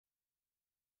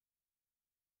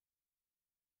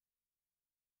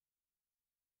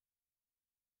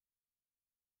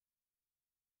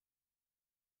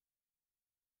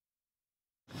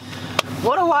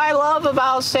What do I love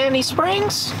about Sandy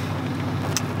Springs?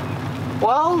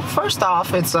 Well, first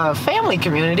off, it's a family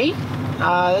community.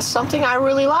 It's something I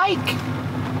really like.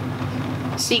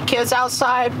 See kids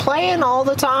outside playing all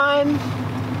the time,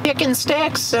 kicking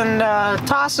sticks and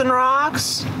tossing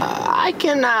rocks. I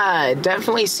can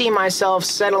definitely see myself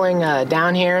settling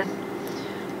down here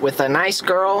with a nice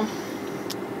girl,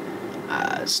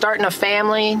 starting a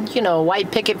family, you know,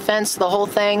 white picket fence, the whole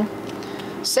thing.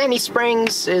 Sandy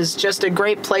Springs is just a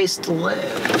great place to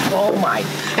live. Oh my,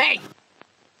 hey!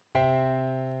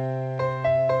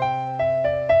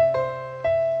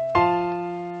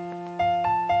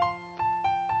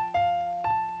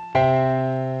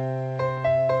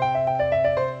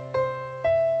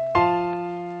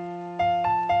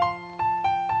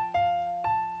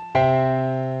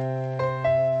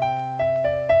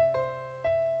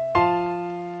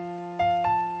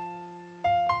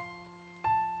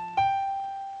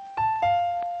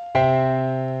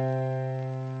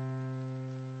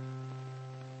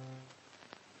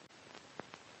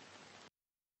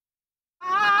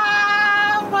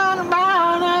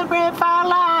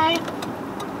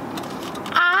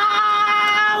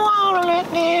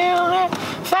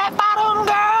 Fat bottom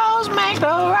girls make the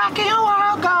rockin'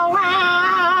 world go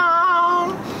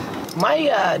round.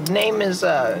 My name is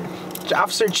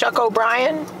Officer Chuck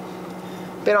O'Brien.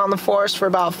 Been on the force for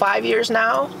about 5 years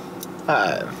now.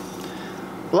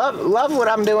 Love what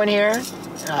I'm doing here.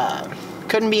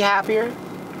 Couldn't be happier.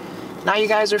 Now you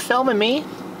guys are filming me.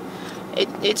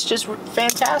 It's just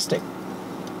fantastic.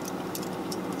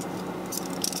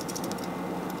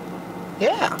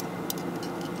 Yeah.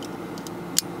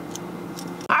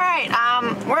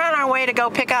 We're on our way to go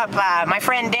pick up my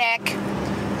friend Dick.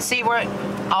 See where...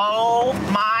 Oh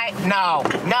my... No.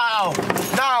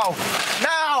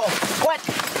 What?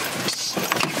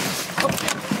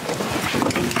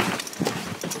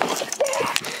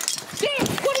 Dick,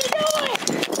 what are you doing?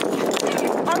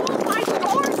 Are those my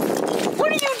doors? What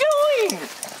are you doing?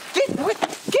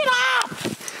 Get up!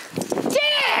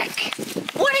 Dick!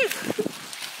 What?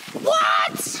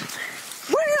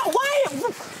 Why?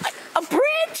 A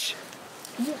bridge?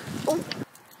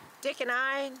 Dick and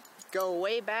I go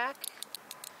way back.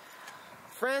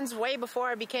 Friends way before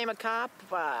I became a cop.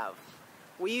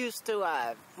 We used to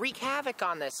wreak havoc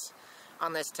on this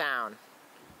town.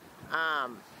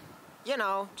 You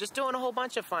know, just doing a whole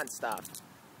bunch of fun stuff.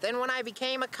 Then when I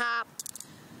became a cop,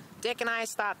 Dick and I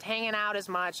stopped hanging out as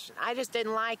much. I just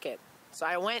didn't like it. So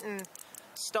I went and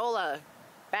stole a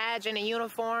badge and a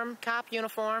uniform, cop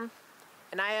uniform,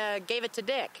 and I gave it to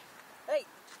Dick. Hey,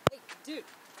 dude,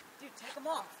 take them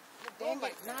off. Dang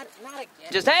it, not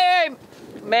again. Just, hey,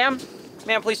 ma'am,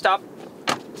 please stop.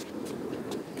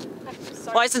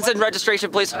 Sorry, License and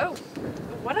registration, please. Oh,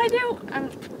 what did I do?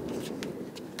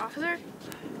 Officer?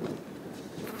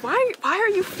 Why are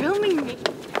you filming me?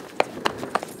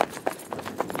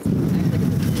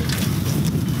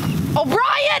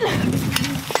 O'Brien!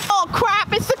 Oh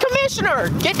crap, it's the commissioner!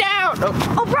 Get down!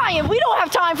 Oh. O'Brien, we don't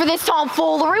have time for this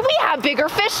tomfoolery. We have bigger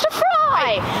fish to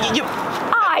fry.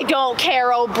 I don't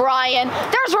care, O'Brien.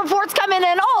 There's reports coming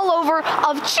in all over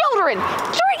of children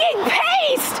drinking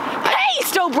paste!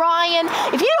 Paste, O'Brien!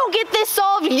 If you don't get this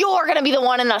solved, you're gonna be the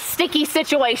one in a sticky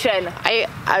situation.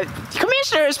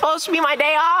 Commissioner is supposed to be my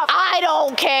day off. I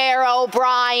don't care,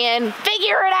 O'Brien.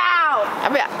 Figure it out.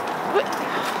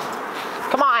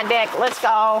 Come on, Dick, let's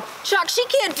go. Chuck, she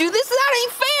can't do this. That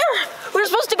ain't fair. We're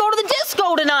supposed to go to the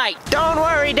disco tonight. Don't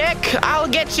worry, Dick. I'll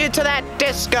get you to that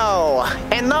disco.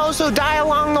 And those who die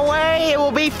along the way, it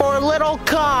will be for little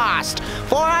cost.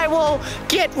 For I will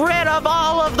get rid of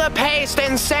all of the paste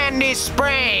in Sandy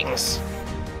Springs.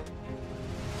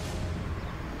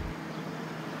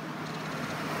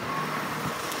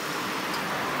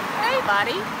 Hey,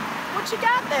 buddy. What you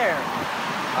got there?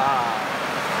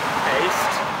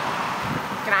 Paste.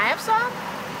 Can I have some?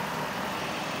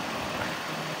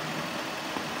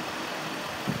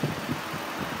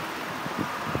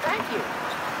 Thank you.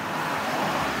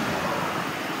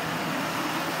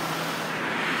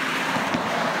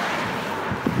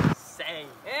 Say.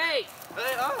 Hey,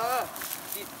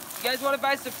 you guys want to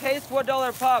buy some paste?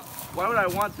 $1 pop. Why would I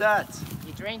want that?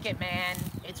 You drink it, man.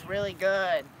 It's really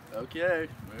good. Okay,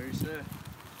 where you say?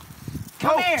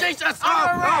 Come here. Jesus!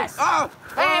 Under arrest.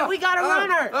 Hey, we got a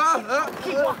runner.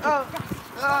 Keep walking.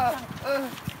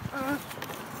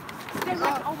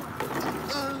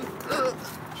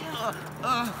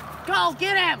 Go,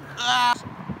 get him.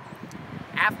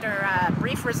 After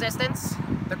brief resistance,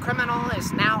 the criminal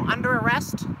is now under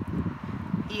arrest.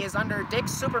 He is under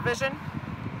Dick's supervision.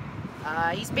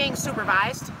 He's being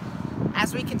supervised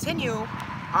as we continue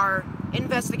our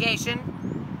investigation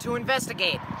to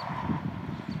investigate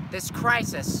this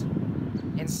crisis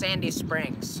in Sandy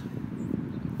Springs.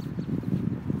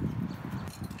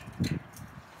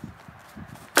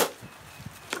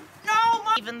 No!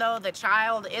 Even though the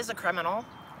child is a criminal,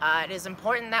 it is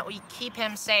important that we keep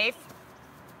him safe.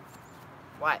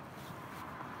 What?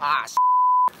 Ah,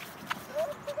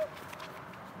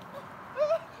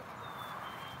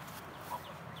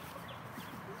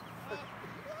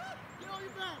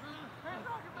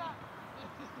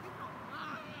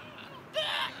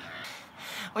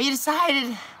 we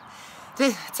decided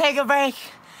to take a break.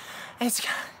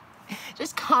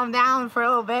 Just calm down for a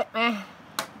little bit, man.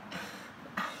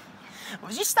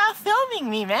 Would you stop filming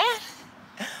me, man?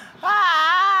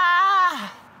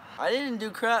 Ah! I didn't do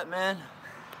crap, man.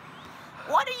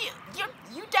 What are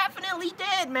you definitely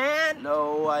did, man.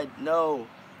 No.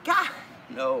 God.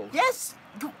 No. Yes.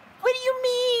 What do you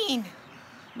mean?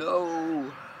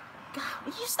 No. God,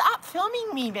 will you stop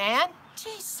filming me, man?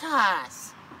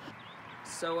 Jesus.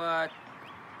 So,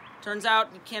 turns out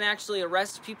you can't actually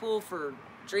arrest people for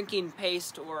drinking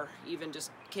paste or even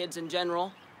just kids in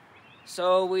general.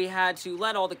 So we had to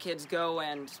let all the kids go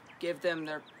and give them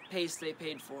their paste they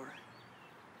paid for.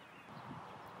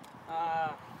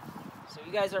 So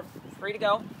you guys are free to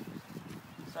go.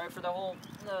 Sorry for the whole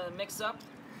mix-up.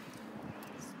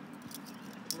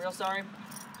 I'm real sorry.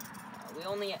 We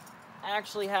only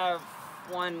actually have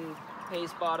one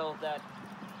paste bottle that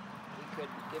we could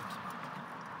give to.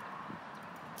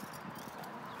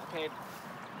 Okay,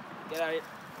 get out,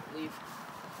 leave.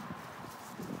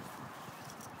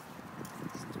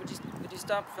 Would you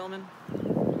stop filming?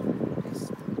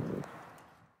 Please.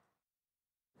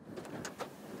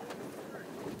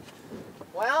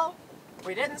 Well,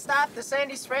 we didn't stop the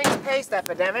Sandy Springs paste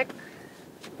epidemic.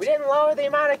 We didn't lower the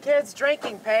amount of kids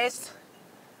drinking paste.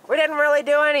 We didn't really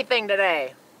do anything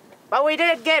today. But we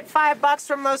did get $5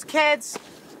 from those kids.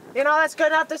 You know, that's good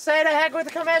enough to say to heck with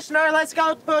the commissioner. Let's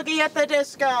go boogie at the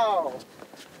disco.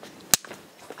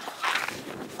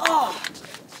 Oh.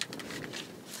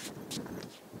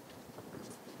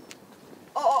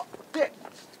 Oh,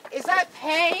 is that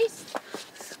paste?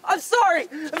 I'm sorry,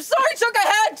 Chuck,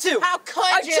 I had to! How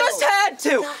could you? I just had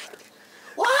to!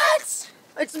 What?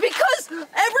 It's because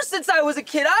ever since I was a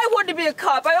kid, I wanted to be a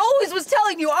cop. I always was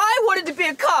telling you I wanted to be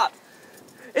a cop.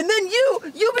 And then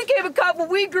you became a cop when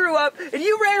we grew up, and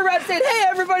you ran around saying, hey,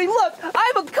 everybody, look,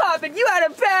 I'm a cop, and you had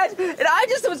a badge, and I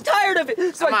just was tired of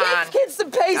it. So I gave kids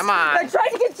some paste, and I tried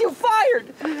to get you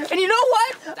fired. And you know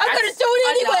what? I'm going to do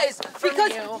it anyways,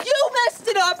 because you messed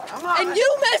it up, and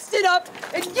you messed it up,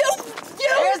 and you...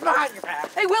 Here's behind your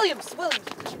back. Hey, Williams,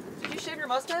 did you shave your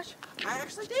mustache? I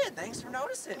actually did. Thanks for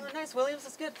noticing. Oh, nice, Williams,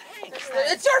 that's good. Thanks.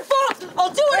 It's your fault!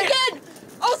 I'll do it again!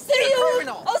 I'll see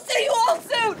you all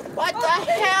soon! What the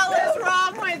hell is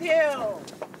wrong with you?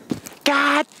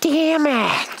 God damn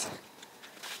it!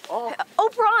 Oh,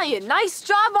 O'Brien, nice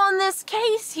job on this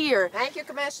case here. thank you,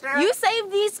 Commissioner. You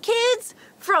saved these kids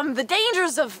from the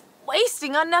dangers of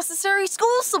wasting unnecessary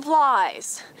school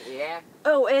supplies. Yeah.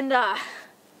 Oh, and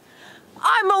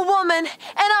I'm a woman, and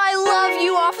I love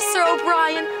you, Officer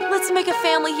O'Brien. Let's make a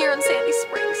family here in Sandy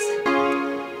Springs.